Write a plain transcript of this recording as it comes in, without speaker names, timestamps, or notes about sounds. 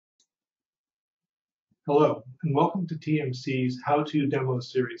Hello, and welcome to TMC's How-To Demo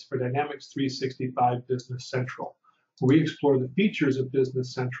Series for Dynamics 365 Business Central, where we explore the features of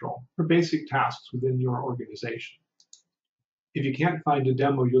Business Central for basic tasks within your organization. If you can't find a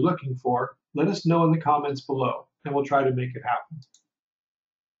demo you're looking for, let us know in the comments below, and we'll try to make it happen.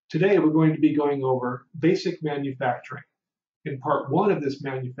 Today, we're going to be going over basic manufacturing. In part 1 of this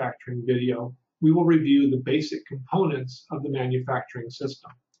manufacturing video, we will review the basic components of the manufacturing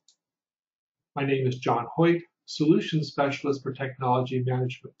system. My name is John Hoyt, Solutions Specialist for Technology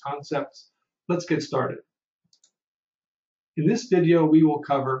Management Concepts. Let's get started. In this video, we will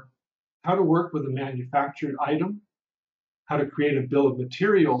cover how to work with a manufactured item, how to create a bill of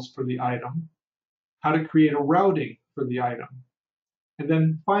materials for the item, how to create a routing for the item, and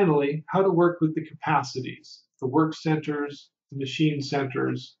then finally, how to work with the capacities, the work centers, the machine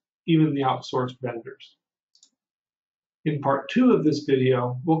centers, even the outsourced vendors. In part 2 of this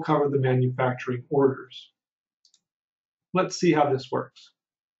video, we'll cover the manufacturing orders. Let's see how this works.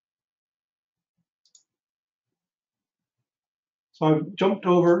 So I've jumped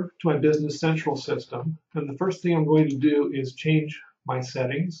over to my Business Central system, and the first thing I'm going to do is change my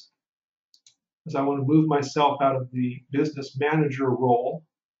settings, as I want to move myself out of the Business Manager role.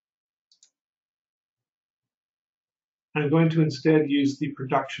 I'm going to instead use the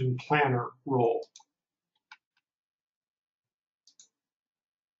Production Planner role.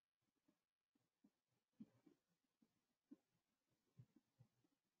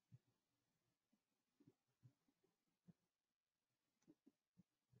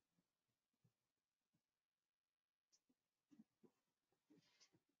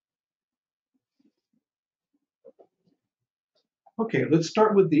 Okay, let's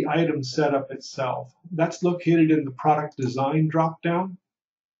start with the item setup itself. That's located in the Product Design dropdown.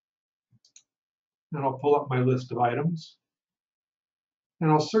 And I'll pull up my list of items.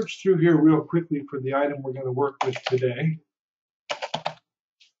 And I'll search through here real quickly for the item we're going to work with today.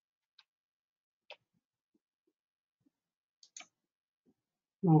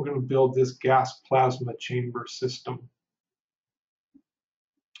 And we're going to build this gas plasma chamber system.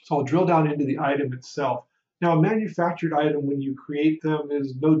 So I'll drill down into the item itself. Now, a manufactured item, when you create them,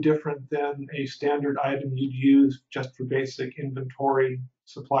 is no different than a standard item you'd use just for basic inventory,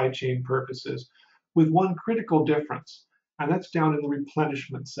 supply chain purposes, with one critical difference, and that's down in the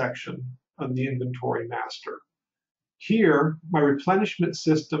replenishment section of the inventory master. Here, my replenishment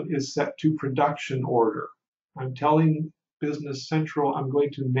system is set to production order. I'm telling Business Central I'm going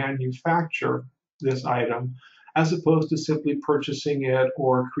to manufacture this item, as opposed to simply purchasing it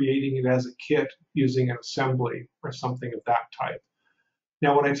or creating it as a kit using an assembly or something of that type.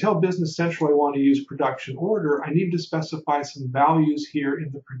 Now, when I tell Business Central I want to use production order, I need to specify some values here in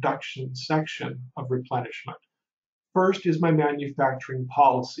the production section of replenishment. First is my manufacturing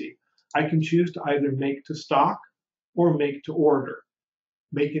policy. I can choose to either make to stock or make to order.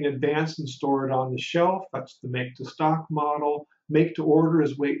 Make in advance and store it on the shelf, that's the make to stock model. Make to order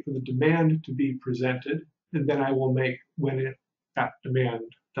is wait for the demand to be presented, and then I will make when that demand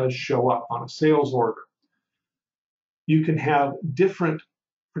does show up on a sales order. You can have different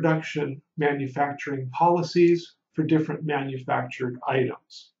production manufacturing policies for different manufactured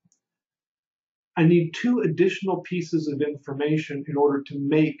items. I need 2 additional pieces of information in order to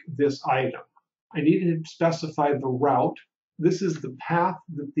make this item. I need to specify the route. This is the path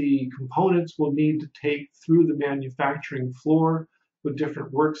that the components will need to take through the manufacturing floor, with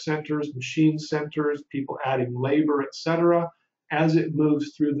different work centers, machine centers, people adding labor, etc., as it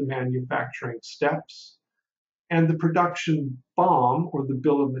moves through the manufacturing steps. And the production BOM, or the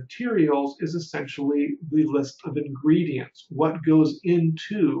bill of materials, is essentially the list of ingredients, what goes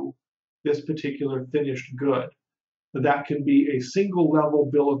into this particular finished good. That can be a single level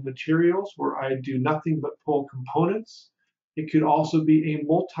bill of materials where I do nothing but pull components. It could also be a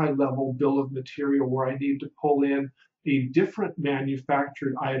multi-level bill of material where I need to pull in a different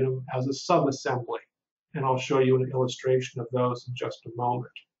manufactured item as a sub-assembly. And I'll show you an illustration of those in just a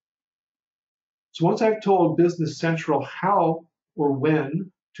moment. So once I've told Business Central how or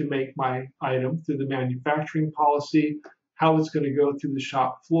when to make my item through the manufacturing policy, how it's going to go through the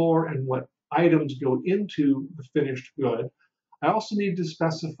shop floor, and what items go into the finished good, I also need to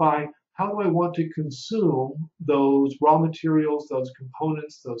specify how do I want to consume those raw materials, those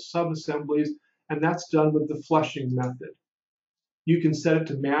components, those sub-assemblies, and that's done with the flushing method. You can set it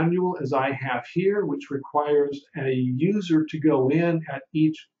to manual, as I have here, which requires a user to go in at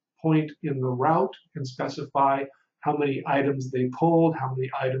each point in the route and specify how many items they pulled, how many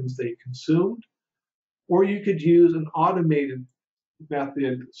items they consumed. Or you could use an automated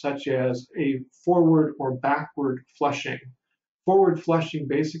method, such as a forward or backward flushing. Forward flushing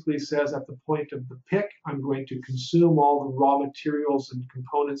basically says at the point of the pick, I'm going to consume all the raw materials and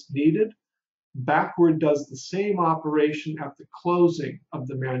components needed. Backward does the same operation at the closing of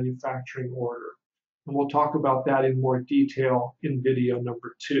the manufacturing order. And we'll talk about that in more detail in video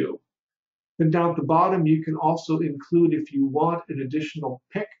number 2. Then down at the bottom, you can also include, if you want, an additional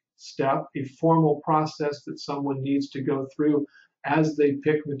pick step, a formal process that someone needs to go through as they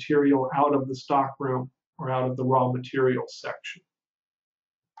pick material out of the stockroom or out of the raw materials section.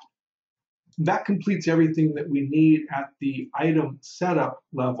 That completes everything that we need at the item setup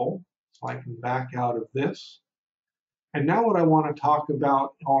level. So I can back out of this. And now what I want to talk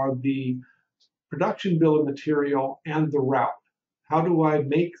about are the production bill of material and the route. How do I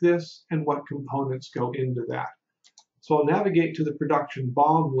make this and what components go into that? So I'll navigate to the production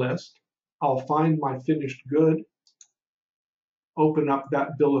BOM list. I'll find my finished good, open up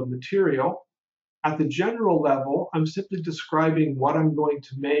that bill of material. At the general level, I'm simply describing what I'm going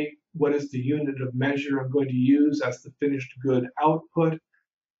to make, what is the unit of measure I'm going to use as the finished good output.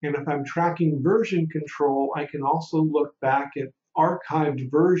 And if I'm tracking version control, I can also look back at archived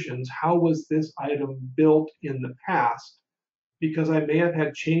versions. How was this item built in the past? Because I may have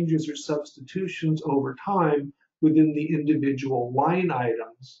had changes or substitutions over time within the individual line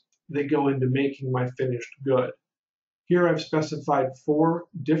items that go into making my finished good. Here I've specified 4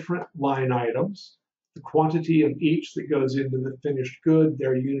 different line items, the quantity of each that goes into the finished good,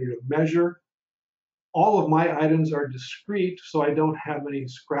 their unit of measure. All of my items are discrete, so I don't have any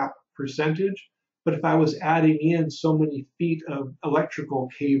scrap percentage. But if I was adding in so many feet of electrical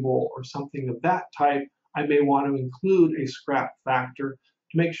cable or something of that type, I may want to include a scrap factor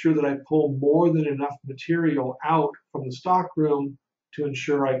to make sure that I pull more than enough material out from the stockroom to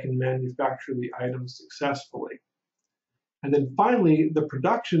ensure I can manufacture the items successfully. And then finally, the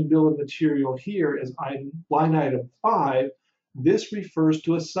production bill of material here is line item 5. This refers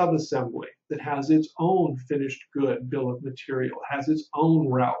to a subassembly that has its own finished good bill of material, has its own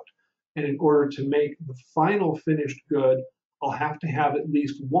route. And in order to make the final finished good, I'll have to have at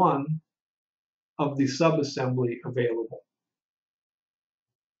least one of the subassembly available.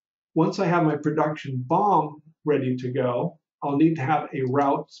 Once I have my production BOM ready to go, I'll need to have a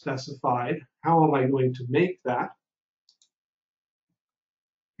route specified. How am I going to make that?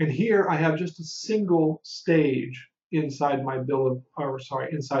 And here I have just a single stage inside my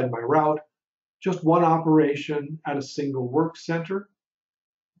inside my route, just one operation at a single work center.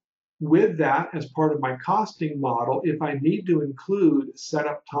 With that, as part of my costing model, if I need to include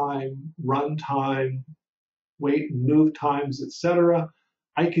setup time, run time, wait and move times, etc.,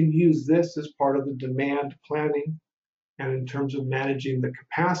 I can use this as part of the demand planning and in terms of managing the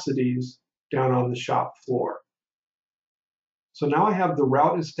capacities down on the shop floor. So now I have the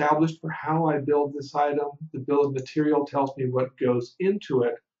route established for how I build this item. The bill of material tells me what goes into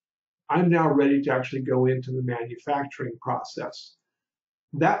it. I'm now ready to actually go into the manufacturing process.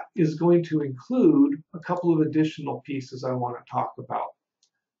 That is going to include a couple of additional pieces I want to talk about.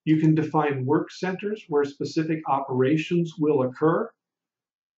 You can define work centers where specific operations will occur.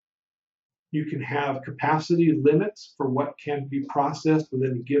 You can have capacity limits for what can be processed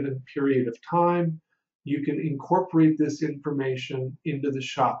within a given period of time. You can incorporate this information into the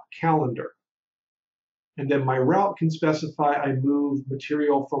shop calendar. And then my route can specify I move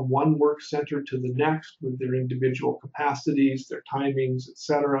material from one work center to the next with their individual capacities, their timings,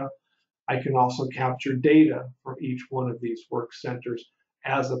 etc. I can also capture data from each one of these work centers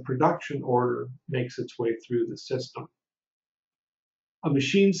as a production order makes its way through the system. A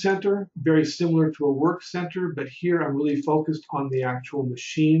machine center, very similar to a work center, but here I'm really focused on the actual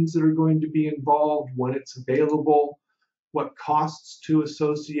machines that are going to be involved, when it's available, what costs to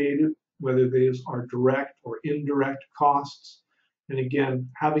associate it, whether these are direct or indirect costs. And again,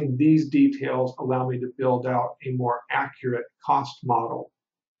 having these details allow me to build out a more accurate cost model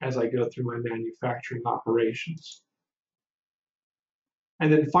as I go through my manufacturing operations.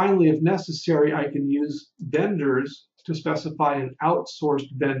 And then finally, if necessary, I can use vendors to specify an outsourced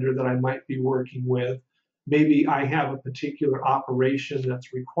vendor that I might be working with. Maybe I have a particular operation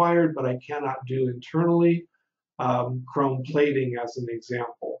that's required, but I cannot do internally, chrome plating as an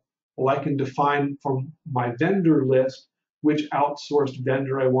example. Well, I can define from my vendor list which outsourced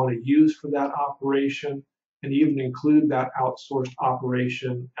vendor I want to use for that operation, and even include that outsourced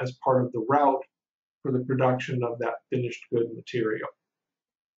operation as part of the route for the production of that finished good material.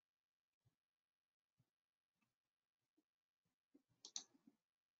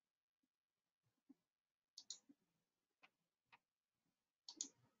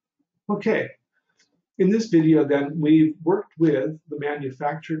 Okay, in this video then, we've worked with the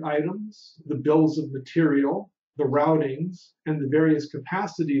manufactured items, the bills of material, the routings, and the various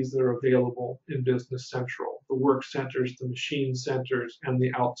capacities that are available in Business Central, the work centers, the machine centers, and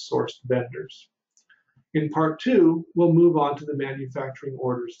the outsourced vendors. In part 2, we'll move on to the manufacturing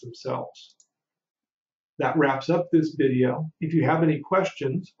orders themselves. That wraps up this video. If you have any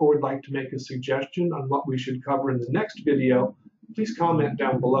questions or would like to make a suggestion on what we should cover in the next video, please comment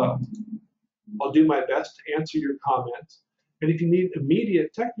down below. I'll do my best to answer your comments, and if you need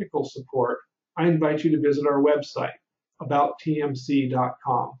immediate technical support, I invite you to visit our website,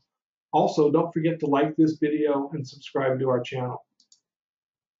 abouttmc.com. Also, don't forget to like this video and subscribe to our channel.